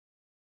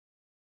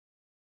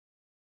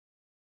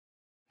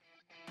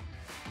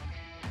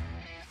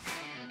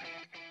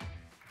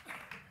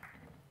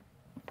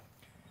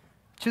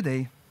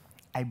Today,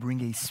 I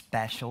bring a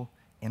special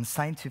and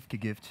scientific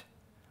gift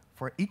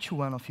for each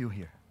one of you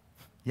here.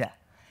 Yeah,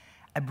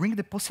 I bring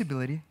the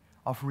possibility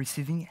of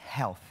receiving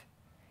health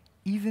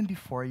even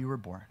before you were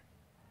born.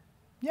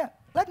 Yeah,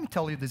 let me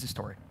tell you this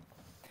story.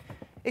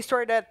 A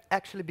story that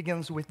actually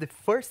begins with the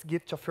first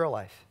gift of your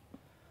life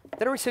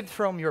that you received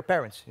from your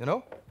parents, you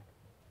know?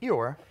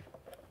 Your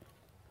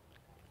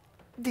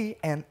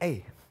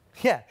DNA.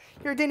 Yeah,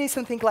 your DNA is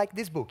something like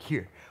this book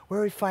here,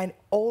 where we find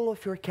all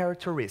of your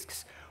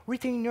characteristics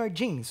written in your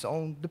genes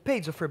on the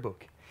page of your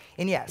book.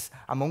 And yes,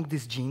 among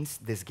these genes,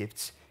 these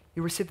gifts,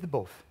 you received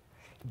both.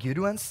 Good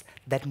ones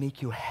that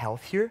make you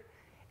healthier,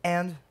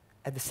 and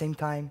at the same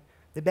time,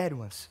 the bad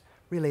ones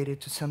related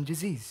to some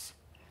disease.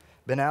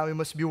 But now you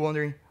must be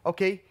wondering,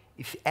 okay,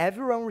 if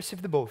everyone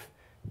received both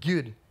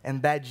good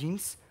and bad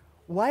genes,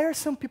 why are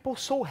some people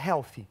so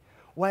healthy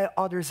while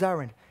others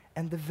aren't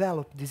and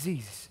develop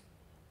diseases?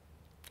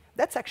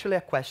 That's actually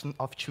a question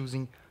of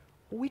choosing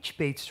which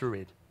page to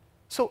read.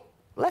 So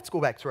let's go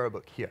back to our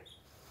book here.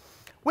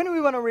 When we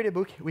want to read a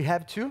book, we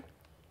have to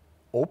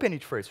open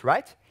it first,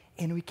 right?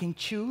 And we can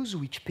choose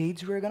which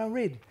page we're going to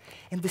read.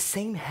 And the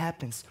same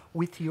happens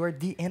with your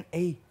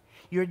DNA.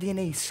 Your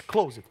DNA is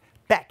closed,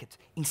 packed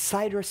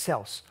inside your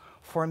cells,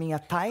 forming a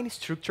tiny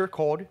structure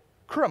called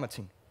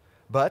chromatin.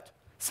 But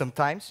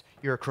sometimes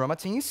your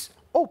chromatin is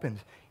opened,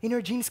 and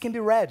your genes can be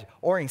read,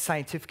 or in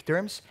scientific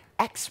terms,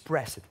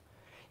 expressed.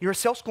 Your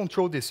cells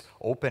control this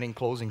opening and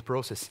closing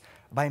process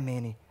by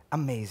many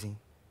amazing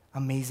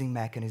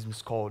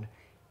mechanisms called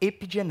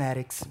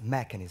epigenetics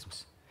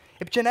mechanisms.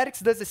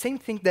 Epigenetics does the same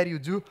thing that you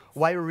do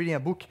while you're reading a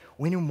book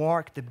when you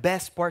mark the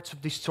best parts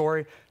of the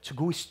story to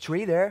go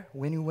straight there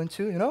when you want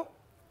to, you know?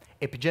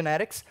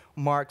 Epigenetics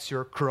marks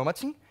your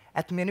chromatin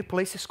at many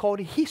places called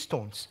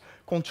histones,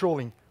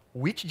 controlling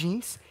which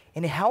genes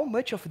and how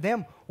much of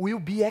them will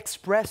be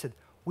expressed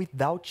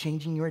without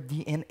changing your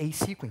DNA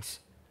sequence.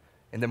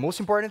 And the most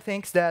important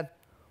thing is that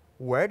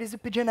where these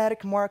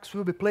epigenetic marks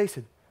will be placed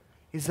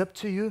is up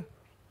to you.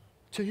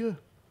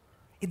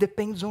 It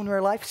depends on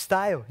your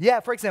lifestyle. Yeah,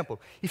 for example,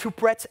 if you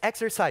practice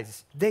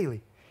exercises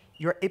daily,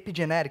 your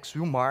epigenetics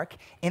will mark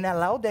and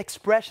allow the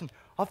expression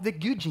of the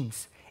good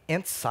genes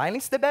and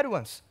silence the bad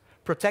ones,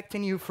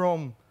 protecting you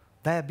from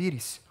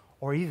diabetes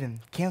or even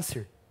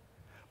cancer.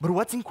 But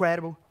what's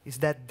incredible is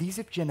that these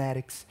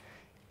epigenetics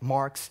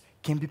marks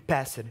can be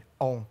passed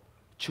on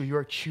to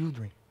your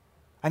children.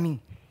 I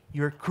mean,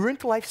 your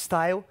current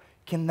lifestyle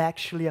can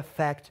actually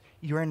affect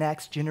your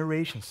next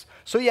generations.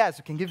 So yes,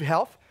 you can give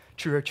health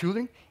to your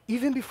children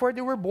even before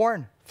they were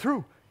born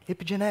through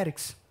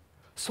epigenetics.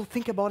 So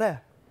think about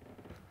that.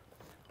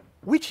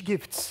 Which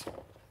gifts,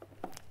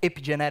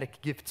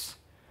 epigenetic gifts,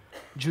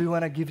 do you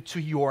want to give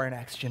to your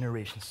next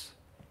generations?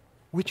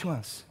 Which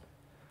ones?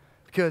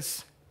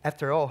 Because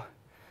after all,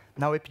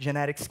 now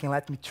epigenetics can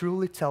let me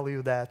truly tell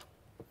you that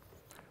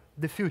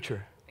the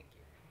future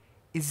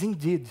is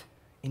indeed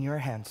in your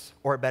hands,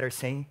 or better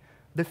saying,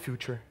 the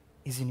future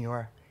is in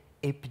your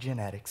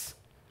epigenetics.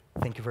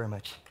 Thank you very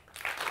much.